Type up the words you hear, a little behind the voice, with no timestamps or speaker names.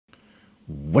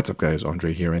What's up guys,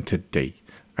 Andre here, and today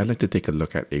I'd like to take a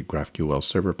look at a GraphQL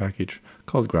server package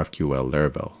called GraphQL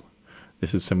Laravel.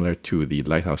 This is similar to the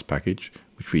lighthouse package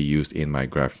which we used in my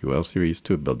GraphQL series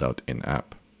to build out an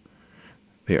app.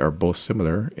 They are both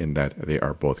similar in that they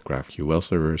are both GraphQL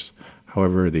servers,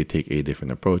 however they take a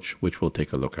different approach which we'll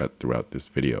take a look at throughout this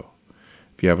video.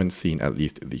 If you haven't seen at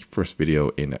least the first video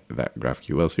in that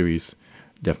GraphQL series,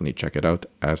 definitely check it out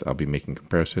as I'll be making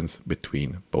comparisons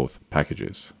between both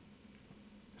packages.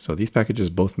 So these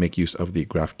packages both make use of the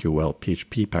GraphQL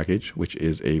PHP package, which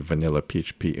is a vanilla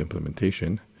PHP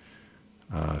implementation.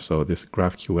 So this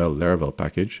GraphQL Laravel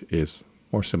package is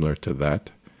more similar to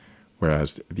that,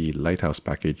 whereas the lighthouse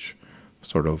package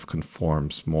sort of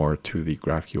conforms more to the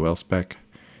GraphQL spec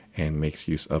and makes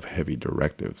use of heavy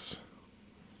directives.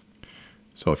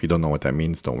 So if you don't know what that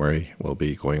means, don't worry, we'll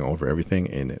be going over everything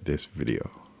in this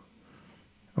video.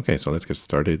 Okay, so let's get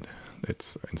started.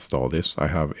 Let's install this. I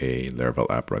have a Laravel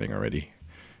app running already,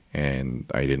 and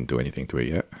I didn't do anything to it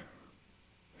yet.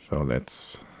 So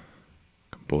let's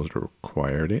compose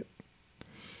required it.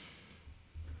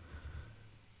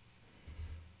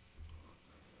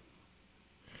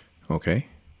 Okay,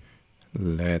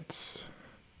 let's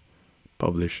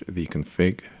publish the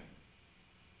config.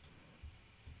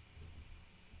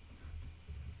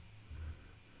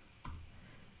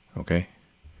 Okay.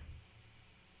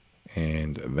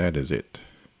 And that is it.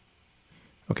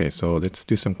 Okay, so let's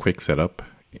do some quick setup.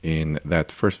 In that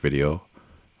first video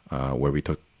where we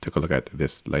took a look at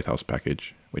this lighthouse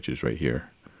package, which is right here,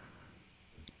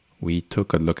 we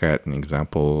took a look at an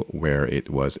example where it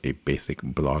was a basic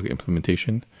blog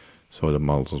implementation. So the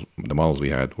models we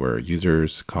had were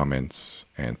users, comments,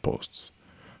 and posts.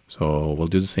 So we'll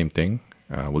do the same thing.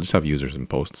 We'll just have users and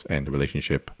posts, and the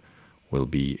relationship will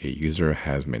be a user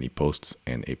has many posts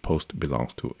and a post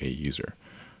belongs to a user.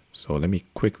 So let me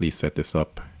quickly set this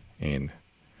up in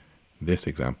this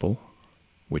example,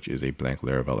 which is a blank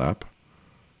Laravel app.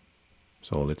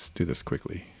 So let's do this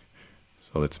quickly.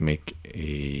 So let's make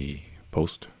a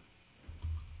post,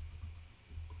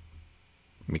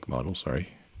 make model, sorry.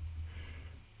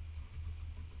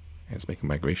 And let's make a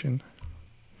migration.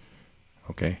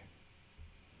 Okay.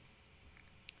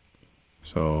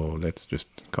 So let's just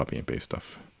copy and paste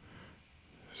stuff.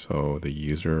 So the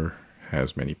user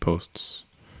has many posts.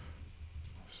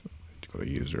 So let's go to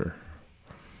user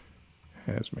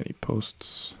has many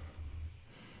posts.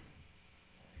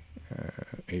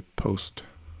 A post.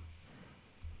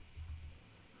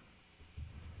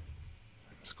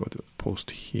 Let's go to the post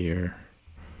here.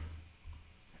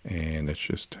 And let's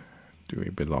just do a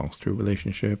belongs to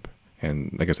relationship.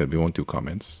 And like I said, we won't do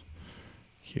comments.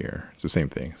 Here, it's the same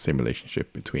thing, same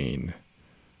relationship between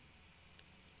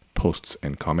posts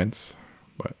and comments,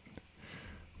 but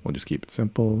we'll just keep it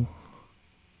simple.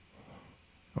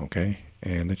 Okay,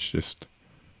 and let's just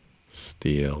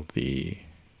steal the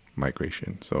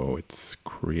migration. So it's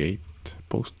create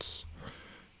posts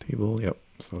table. Yep.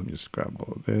 So let me just grab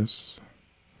all of this,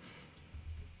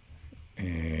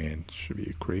 and it should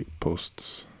be create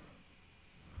posts.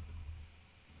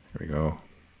 Here we go.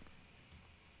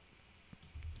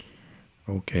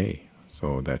 Okay,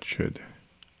 so that should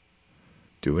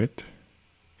do it.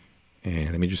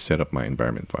 And let me just set up my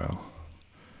environment file.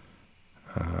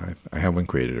 I have one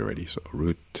created already, so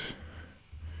root,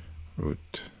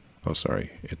 oh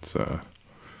sorry, it's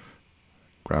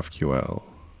GraphQL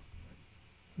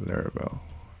Laravel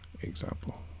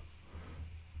example,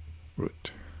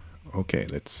 root. Okay,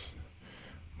 let's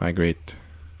migrate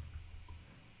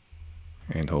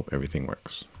and hope everything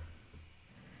works.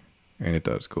 And it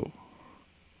does, cool.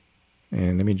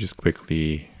 And let me just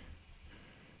quickly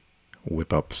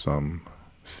whip up some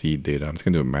seed data. I'm just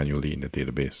going to do it manually in the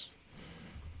database.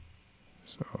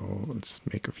 So let's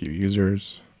make a few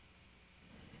users.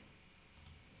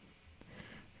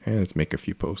 And let's make a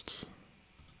few posts.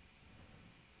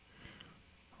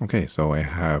 Okay, so I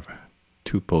have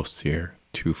 2 posts here,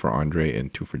 2 for Andre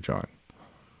and 2 for John.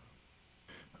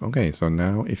 Okay, so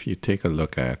now if you take a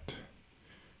look at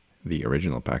the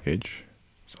original package,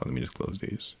 so let me just close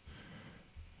these.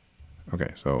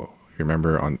 Okay, so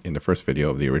remember in the first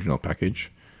video of the original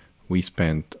package, we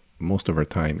spent most of our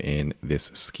time in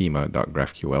this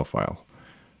schema.graphql file.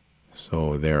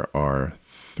 So there are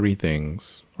 3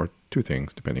 things, or 2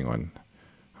 things, depending on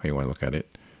how you want to look at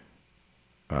it,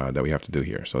 that we have to do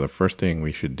here. So the first thing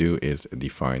we should do is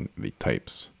define the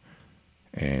types.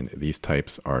 And these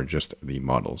types are just the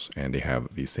models, and they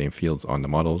have the same fields on the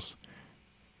models.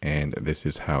 And this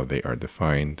is how they are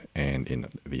defined. And in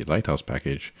the lighthouse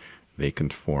package, they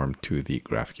conform to the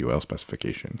GraphQL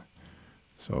specification.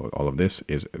 So all of this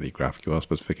is the GraphQL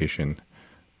specification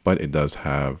but it does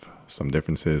have some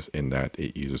differences in that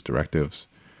it uses directives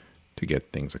to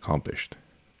get things accomplished.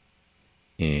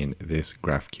 In this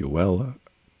GraphQL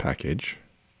package,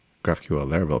 GraphQL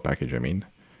Laravel package,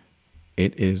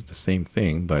 it is the same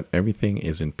thing, but everything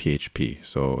is in PHP.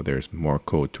 So there's more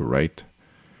code to write.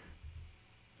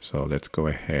 So let's go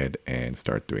ahead and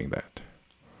start doing that.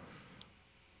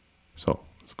 So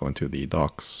let's go into the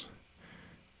docs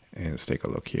and let's take a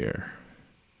look here.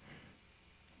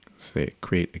 Say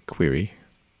create a query.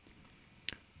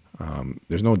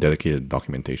 There's no dedicated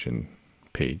documentation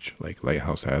page like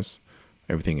Lighthouse has.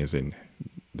 Everything is in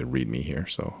the README here.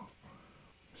 So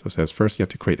it says first you have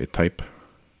to create a type,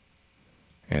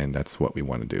 and that's what we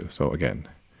want to do. So again,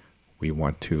 we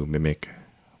want to mimic,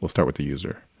 we'll start with the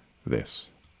user, this.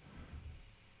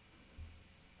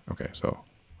 Okay, so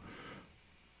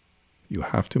you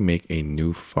have to make a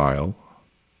new file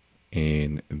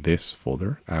in this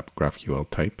folder, app GraphQL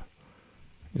type.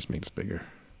 Just make this bigger.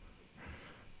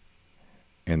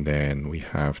 And then we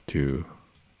have to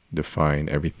define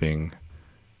everything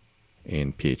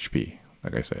in PHP,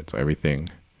 like I said. So everything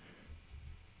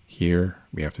here,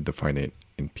 we have to define it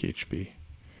in PHP.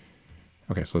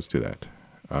 Okay, so let's do that.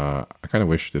 I kind of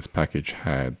wish this package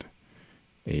had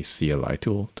a CLI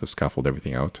tool to scaffold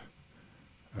everything out.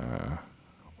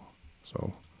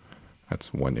 So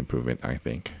that's one improvement I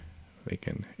think they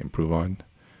can improve on.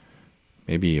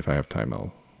 Maybe if I have time,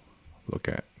 I'll look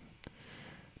at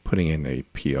putting in a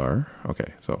PR.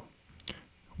 Okay, so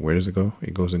where does it go?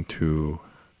 It goes into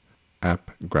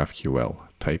app GraphQL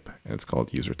type, and it's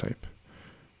called user type.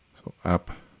 So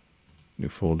app, new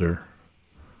folder,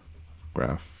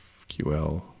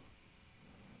 GraphQL,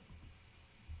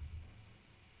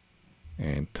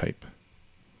 and type.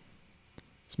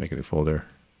 Let's make a new folder,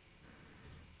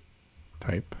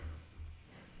 type,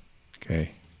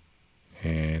 okay,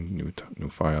 and new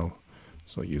file,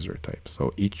 so user type.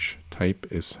 So each type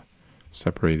is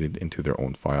separated into their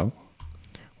own file,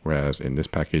 whereas in this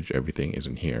package, everything is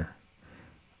in here.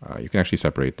 You can actually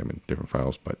separate them in different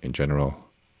files, but in general,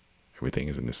 everything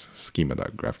is in this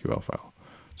schema.graphql file.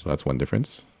 So that's one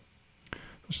difference.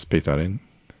 Let's just paste that in.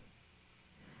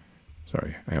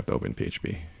 Sorry, I have to open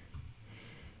PHP.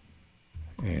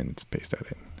 And let's paste that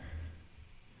in.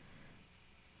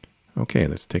 Okay,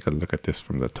 let's take a look at this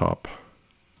from the top.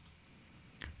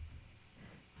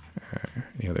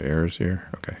 Any other errors here?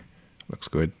 Okay, looks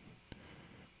good.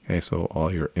 Okay, so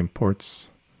all your imports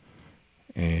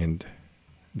and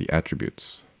the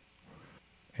attributes.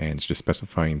 And it's just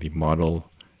specifying the model,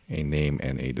 a name,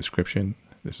 and a description.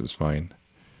 This is fine.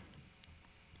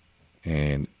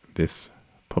 And this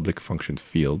public function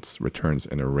fields returns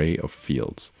an array of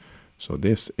fields. So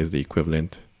this is the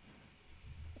equivalent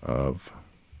of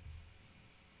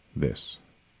this.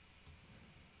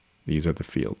 These are the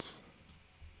fields.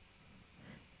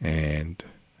 And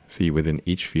see, within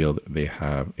each field, they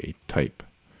have a type.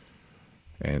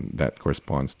 And that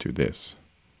corresponds to this.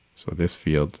 So this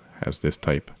field has this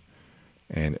type.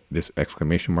 And this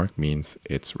exclamation mark means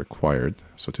it's required.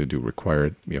 So to do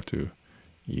required, we have to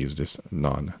use this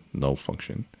non-null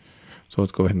function. So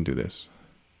let's go ahead and do this.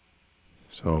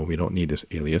 So we don't need this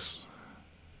alias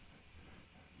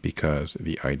because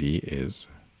the ID is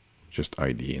just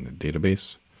ID in the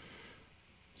database.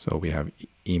 So we have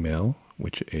email,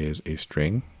 which is a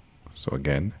string. So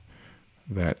again,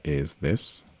 that is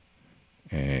this,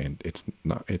 and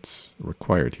it's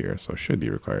required here. So it should be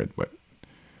required, but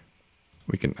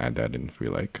we can add that in if we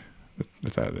like.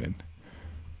 Let's add it in.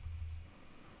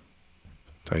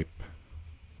 Type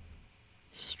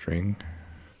string.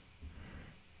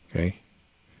 Okay.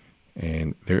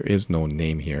 And there is no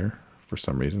name here for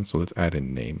some reason. So let's add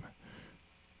in name.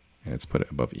 And let's put it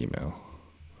above email.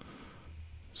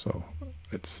 So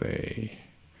let's say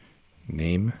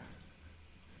name.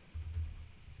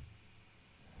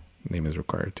 Name is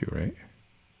required too, right?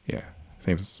 Yeah,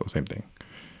 same thing.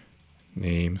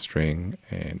 Name, string,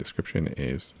 and description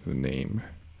is the name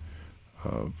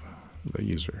of the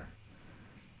user.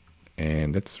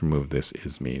 And let's remove this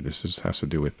is me. This has to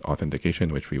do with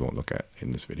authentication, which we won't look at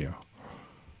in this video.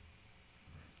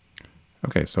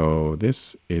 Okay, so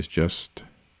this is just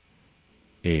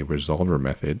a resolver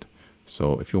method.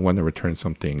 So if you want to return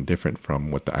something different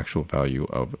from what the actual value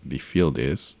of the field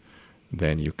is,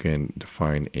 then you can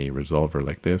define a resolver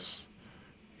like this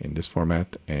in this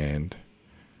format, and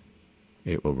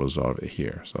it will resolve it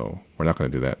here. So we're not going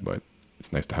to do that, but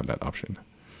it's nice to have that option.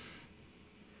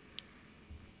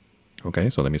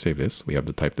 Okay, so let me save this. We have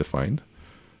the type defined.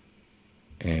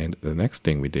 And the next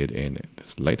thing we did in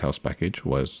this Lighthouse package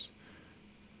was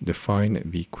define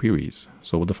the queries.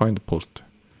 So we'll define the post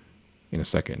in a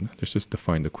second. Let's just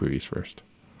define the queries first.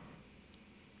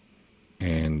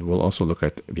 we'll also look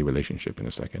at the relationship in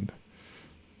a second.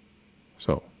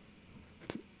 So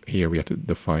here we have to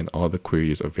define all the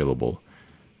queries available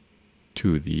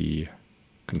to the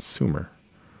consumer.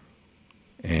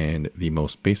 And the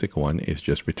most basic one is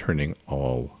just returning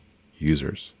all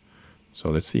users. So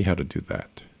let's see how to do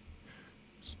that.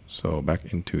 So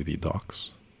back into the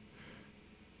docs.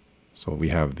 So we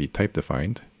have the type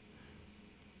defined.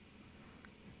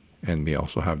 And we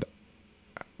also have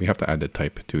to add the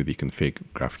type to the config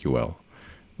GraphQL,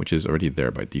 which is already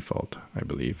there by default, I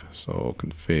believe. So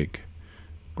config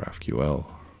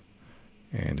GraphQL,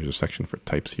 and there's a section for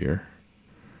types here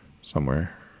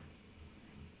somewhere.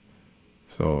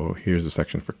 So here's a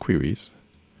section for queries,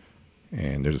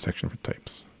 and there's a section for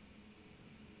types.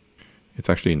 It's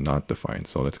actually not defined,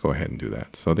 so let's go ahead and do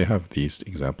that. So they have these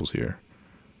examples here.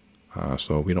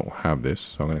 So we don't have this,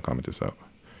 so I'm going to comment this out.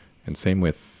 And same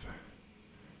with,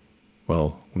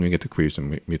 well, when we get to queries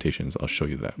and mutations, I'll show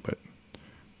you that, but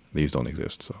these don't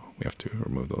exist, so we have to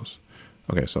remove those.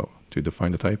 Okay, so to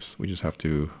define the types, we just have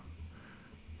to,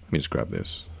 let me just grab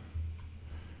this.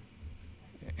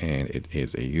 And it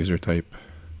is a user type.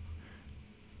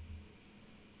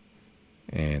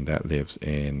 And that lives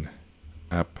in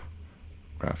app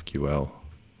GraphQL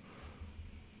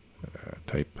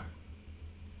type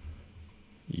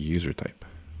user type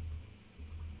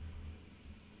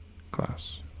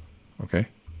class. Okay,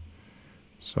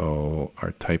 so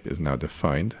our type is now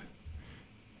defined,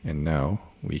 and now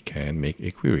we can make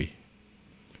a query.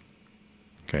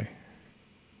 Okay,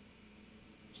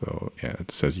 so yeah, it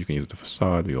says you can use the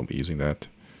facade. We won't be using that.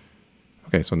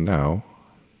 Okay, so now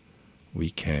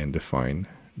we can define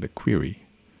the query.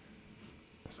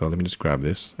 So let me just grab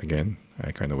this again.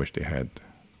 I kind of wish they had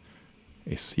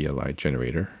a CLI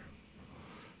generator.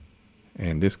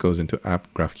 And this goes into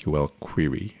app GraphQL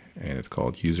query, and it's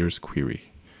called users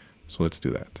query. So let's do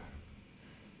that.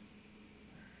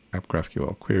 App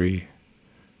GraphQL query.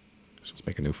 So let's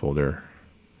make a new folder,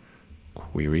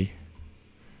 query,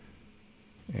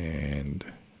 and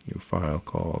new file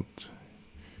called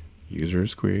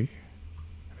users query,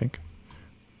 I think.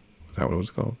 Is that what it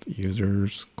was called?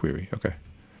 Users query. Okay.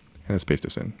 And let's paste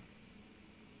this in.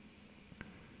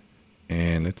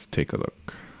 And let's take a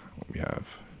look what we have.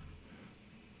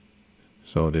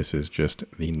 So this is just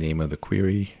the name of the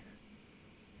query,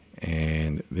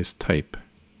 and this type.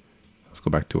 Let's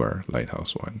go back to our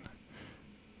lighthouse one.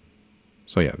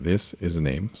 So yeah, this is the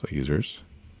name, so users.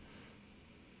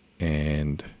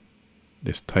 And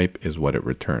this type is what it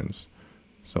returns.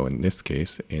 So in this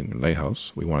case, in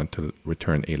lighthouse, we wanted to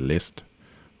return a list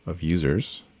of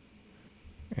users.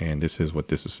 And this is what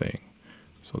this is saying.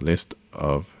 So list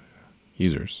of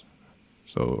users.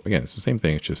 So again, it's the same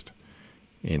thing, it's just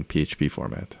in PHP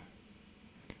format.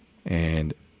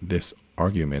 And this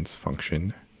arguments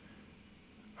function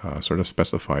sort of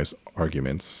specifies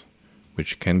arguments,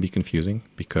 which can be confusing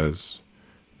because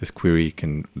this query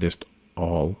can list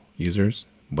all users,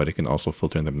 but it can also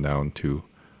filter them down to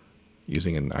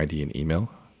using an ID and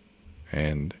email.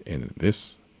 And in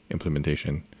this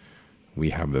implementation,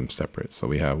 we have them separate. So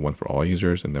we have one for all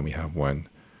users, and then we have one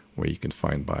where you can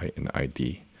find by an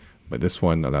ID. But this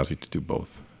one allows you to do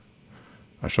both.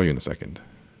 I'll show you in a second.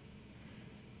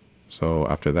 So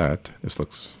after that, this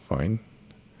looks fine.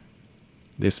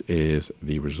 This is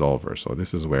the resolver. So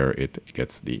this is where it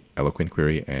gets the eloquent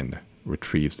query and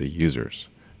retrieves the users.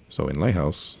 So in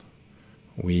Lighthouse,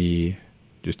 we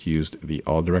just used the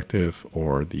all directive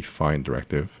or the find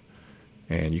directive.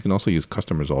 And you can also use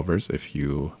custom resolvers if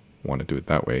you want to do it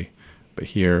that way. But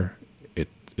here,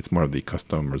 it's more of the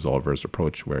custom resolvers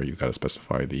approach where you got to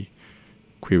specify the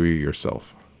query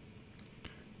yourself.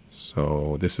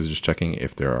 So this is just checking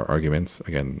if there are arguments.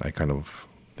 Again, I kind of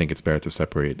think it's better to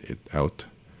separate it out.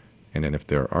 And then if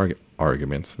there are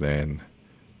arguments, then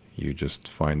you just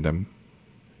find them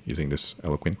using this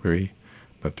eloquent query.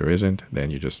 But if there isn't, then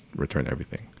you just return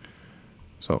everything.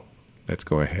 So let's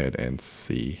go ahead and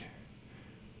see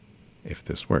if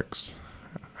this works.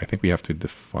 I think we have to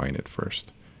define it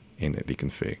first in the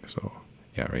config. So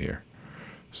yeah, right here.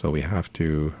 So we have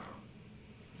to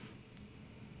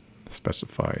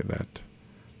specify that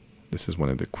this is one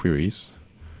of the queries.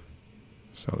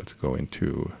 So let's go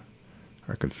into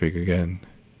our config again,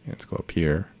 and let's go up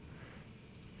here.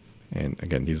 And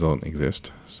again, these don't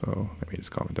exist, so let me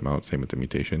just comment them out. Same with the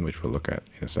mutation, which we'll look at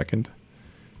in a second.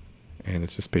 And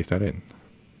let's just paste that in.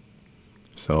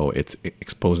 So it's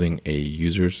exposing a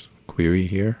user's query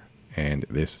here, and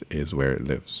this is where it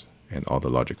lives, and all the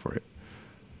logic for it.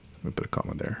 Let me put a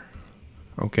comma there.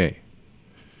 Okay.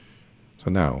 So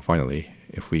now, finally,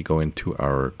 if we go into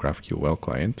our GraphQL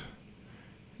client,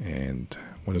 and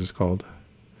what is this called?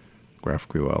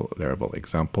 GraphQL Laravel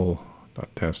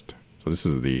example.test. So this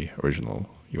is the original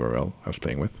URL I was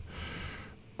playing with.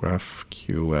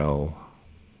 GraphQL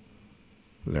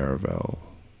Laravel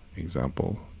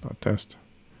example.test.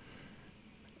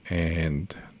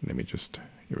 And let me just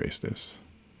erase this.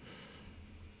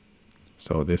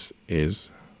 So this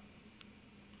is,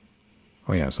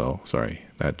 oh yeah, so sorry,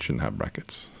 that shouldn't have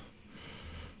brackets.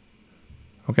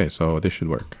 Okay, so this should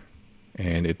work.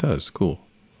 And it does, cool.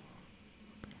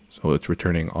 So it's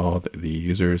returning all the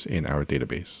users in our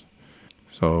database.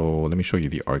 So let me show you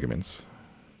the arguments.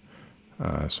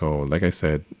 So like I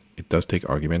said, it does take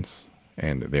arguments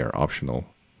and they are optional,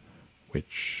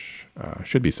 which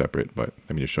should be separate, but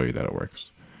let me just show you that it works.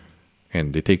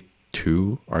 And they take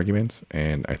 2 arguments,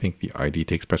 and I think the ID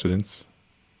takes precedence.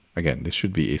 Again, this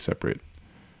should be a separate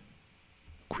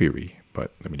query,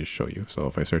 but let me just show you. So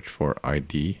if I search for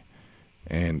ID,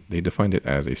 and they defined it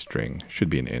as a string, should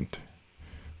be an int,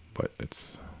 but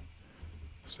let's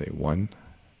say 1,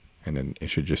 and then it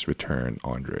should just return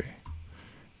Andre.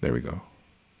 There we go.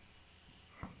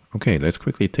 Okay, let's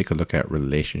quickly take a look at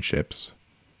relationships,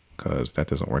 because that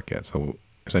doesn't work yet. So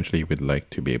essentially, we'd like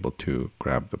to be able to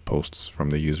grab the posts from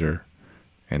the user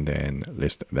and then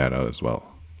list that out as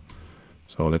well.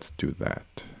 So let's do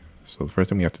that. So the first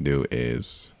thing we have to do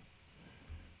is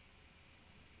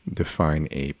define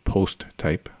a post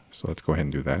type. So let's go ahead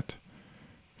and do that.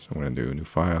 So I'm going to do a new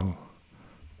file,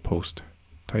 post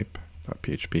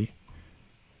type.php.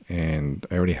 And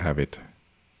I already have it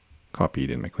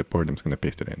copied in my clipboard. I'm just going to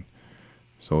paste it in.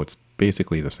 So it's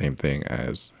basically the same thing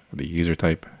as the user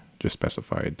type, just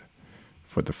specified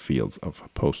for the fields of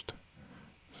post.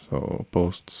 So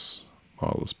posts,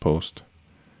 model is post.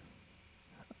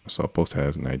 So post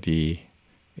has an ID,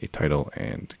 a title,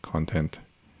 and content.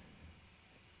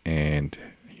 And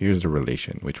here's the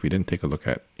relation, which we didn't take a look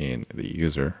at in the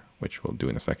user, which we'll do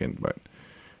in a second, but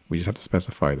we just have to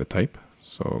specify the type.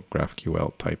 So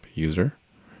GraphQL type user,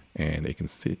 and they can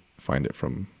find it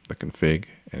from the config,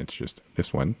 and it's just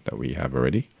this one that we have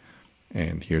already.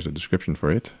 And here's a description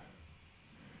for it.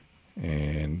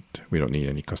 And we don't need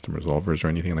any custom resolvers or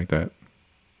anything like that.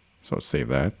 So let's save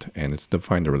that, and let's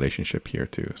define the relationship here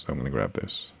too. So I'm going to grab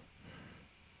this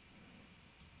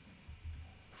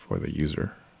for the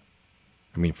user.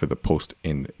 I mean for the post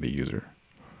in the user.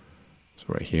 So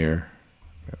right here,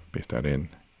 paste that in.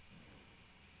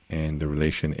 And the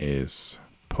relation is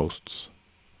posts.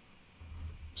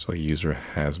 So a user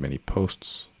has many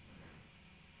posts.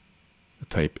 The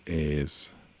type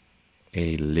is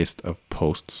a list of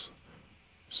posts.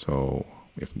 So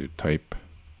we have to do type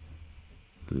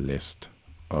list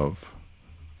of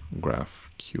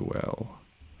GraphQL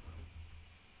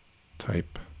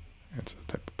type. That's the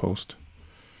type of post.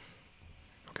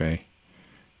 Okay.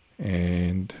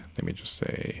 And let me just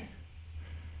say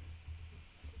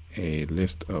a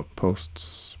list of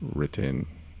posts written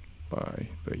by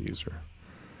the user.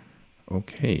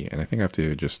 Okay, and I think I have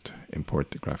to just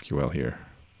import the GraphQL here.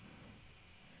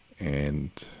 And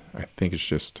I think it's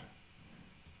just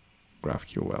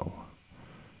GraphQL.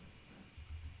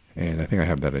 And I think I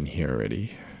have that in here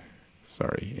already.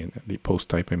 Sorry, in the post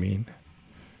type, I mean.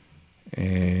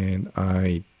 And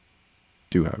I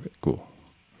do have it. Cool.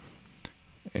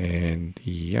 And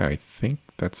yeah, I think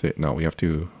that's it. No, we have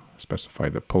to specify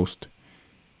the post.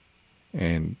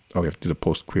 And we have to do the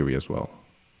post query as well.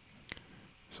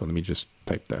 So let me just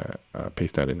type that,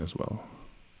 paste that in as well.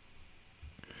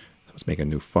 So let's make a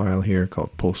new file here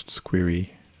called posts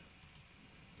query.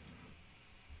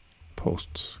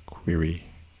 Posts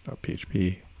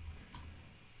query.php.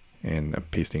 And I'm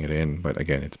pasting it in, but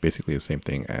again, it's basically the same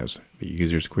thing as the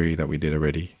user's query that we did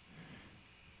already.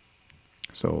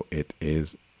 So it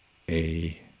is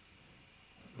a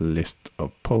list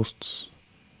of posts.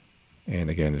 And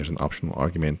again, there's an optional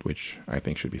argument, which I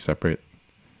think should be separate.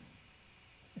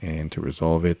 And to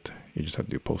resolve it, you just have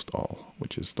to do post all,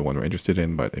 which is the one we're interested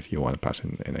in. But if you want to pass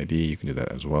in an ID, you can do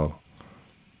that as well.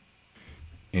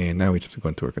 And now we just go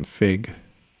into our config.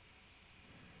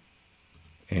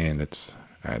 And let's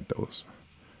add those.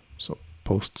 So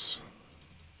posts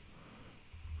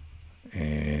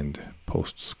and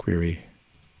posts query.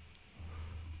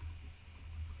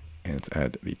 And let's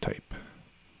add the type.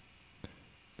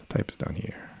 The type is down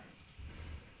here.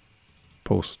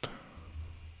 Post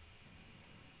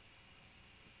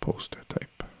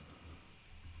type.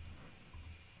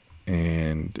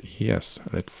 And yes,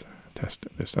 let's test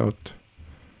this out.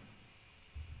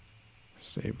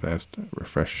 Save that,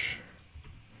 refresh.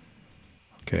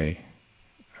 Okay,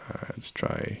 let's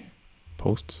try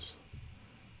posts.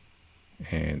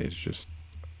 And it's just,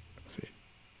 let's see,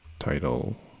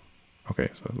 title. Okay,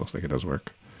 so it looks like it does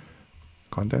work.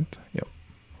 content. Yep.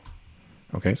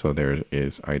 Okay, so there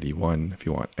is ID1. If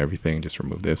you want everything, just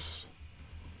remove this.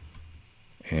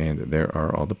 And there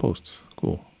are all the posts.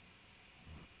 Cool.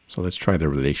 So let's try the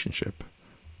relationship.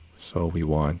 So we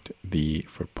want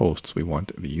for posts, we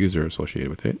want the user associated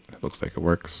with it. It looks like it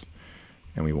works.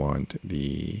 And we want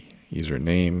the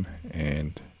username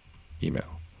and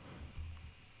email.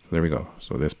 So there we go.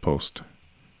 So this post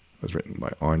was written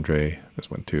by Andre. This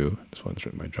one too. This one's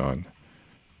written by John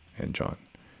and John.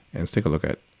 And let's take a look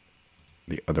at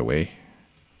the other way.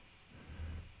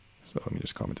 So let me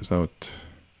just comment this out.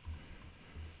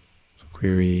 So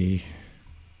query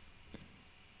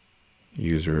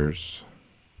users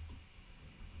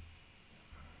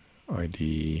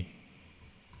ID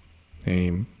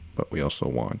name, but we also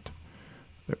want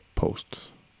the post.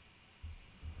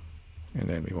 And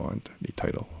then we want the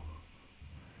title.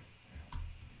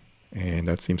 And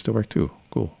that seems to work too.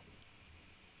 Cool.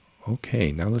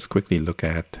 Okay, now let's quickly look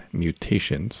at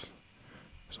mutations.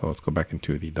 So let's go back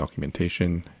into the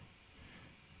documentation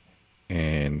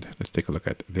and let's take a look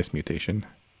at this mutation.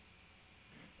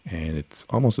 And it's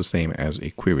almost the same as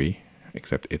a query,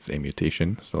 except it's a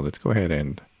mutation. So let's go ahead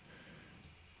and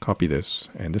copy this.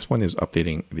 And this one is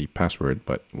updating the password,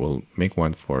 but we'll make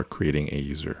one for creating a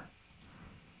user.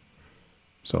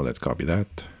 So let's copy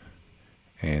that.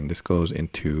 And this goes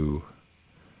into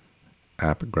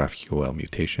app GraphQL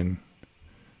mutation.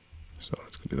 So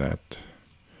let's go do that.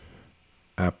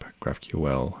 App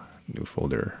GraphQL, new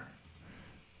folder,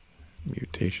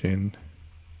 mutation.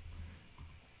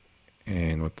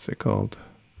 And what's it called?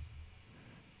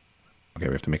 Okay,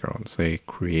 we have to make our own. Say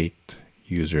create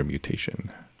user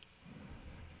mutation.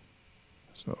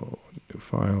 So new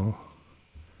file,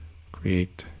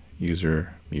 create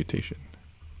user mutation.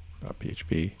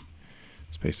 .php.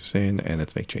 Let's paste this in and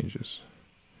let's make changes.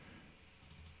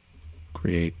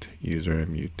 Create user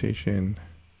mutation.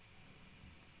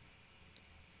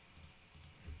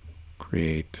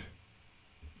 Create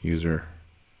user.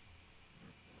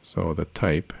 So the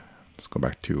type, let's go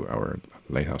back to our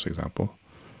lighthouse example.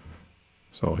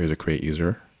 So here's a create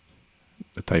user.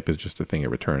 The type is just the thing it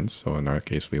returns. So in our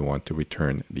case, we want to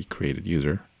return the created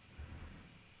user.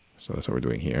 So that's what we're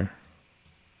doing here.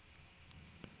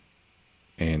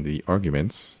 And the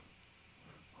arguments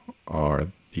are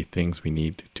the things we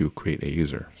need to create a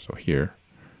user. So here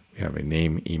we have a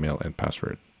name, email, and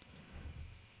password.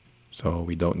 So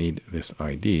we don't need this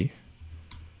ID,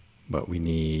 but we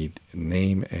need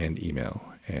name and email.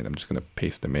 And I'm just going to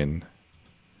paste them in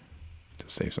to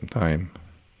save some time.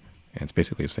 And it's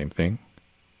basically the same thing.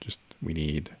 Just we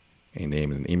need a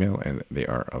name and an email, and they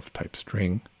are of type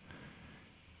string.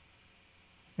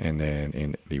 And then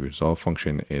in the resolve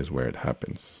function is where it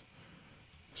happens.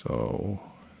 So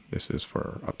this is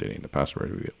for updating the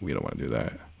password. We don't want to do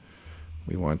that.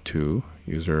 We want to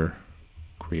user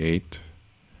create,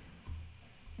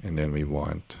 and then we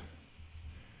want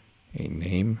a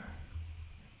name,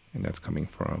 and that's coming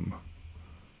from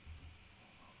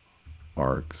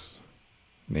args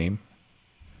name.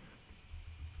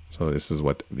 So this is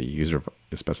what the user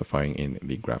is specifying in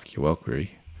the GraphQL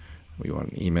query. We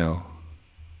want an email,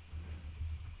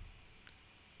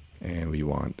 and we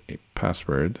want a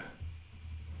password,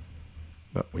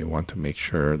 but we want to make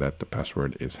sure that the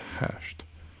password is hashed.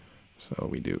 So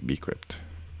we do bcrypt.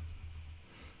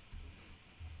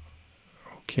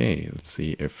 Okay, let's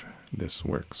see if this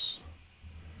works.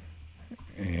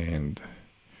 And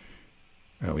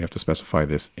we have to specify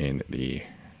this in the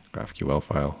GraphQL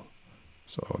file.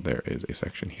 So there is a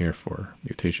section here for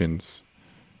mutations.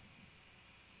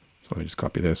 So let me just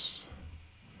copy this.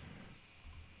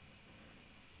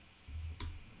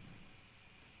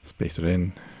 Let's paste it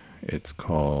in. It's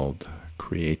called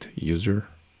create user.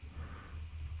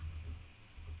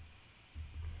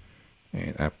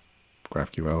 And app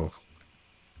GraphQL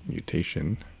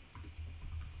mutation,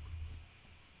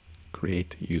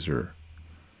 create user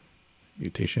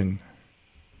mutation.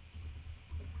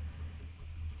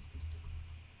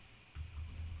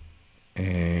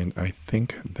 And I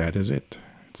think that is it.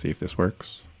 Let's see if this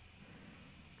works.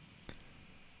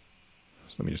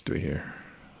 So let me just do it here.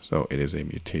 So it is a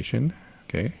mutation.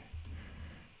 Okay.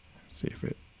 Let's see if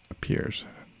it appears.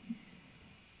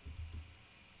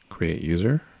 Create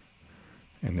user.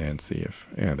 And then see if,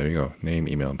 yeah, there you go. Name,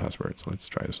 email, and password. So let's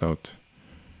try this out.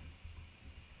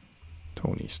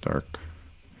 Tony Stark.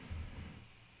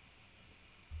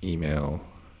 Email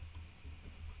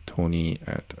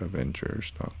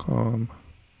tony@avengers.com.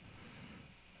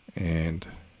 And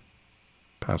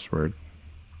password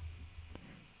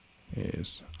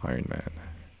is Iron Man.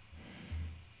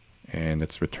 And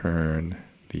let's return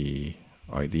the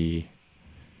ID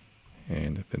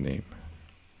and the name.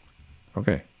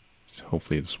 Okay, so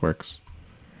hopefully this works.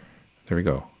 There we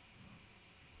go.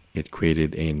 It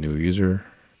created a new user,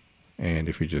 and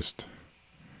if you just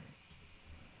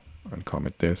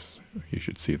uncomment this, you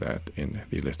should see that in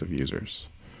the list of users.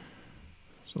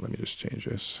 So let me just change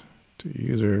this to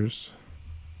users,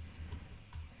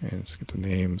 and let's get the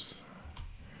names.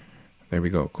 There we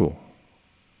go, cool.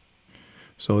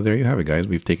 So there you have it, guys.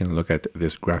 We've taken a look at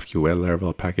this GraphQL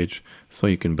Laravel package so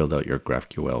you can build out your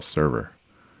GraphQL server.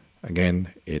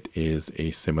 Again, it is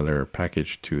a similar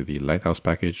package to the Lighthouse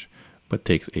package, but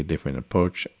takes a different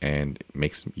approach and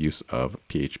makes use of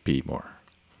PHP more.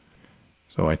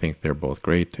 So I think they're both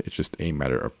great. It's just a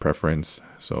matter of preference.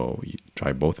 So you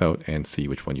try both out and see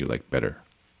which one you like better.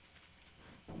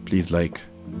 Please like,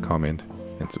 comment,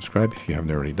 and subscribe if you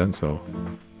haven't already done so.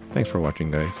 Thanks for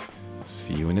watching, guys.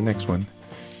 See you in the next one.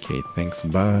 Okay, thanks.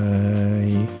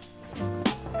 Bye.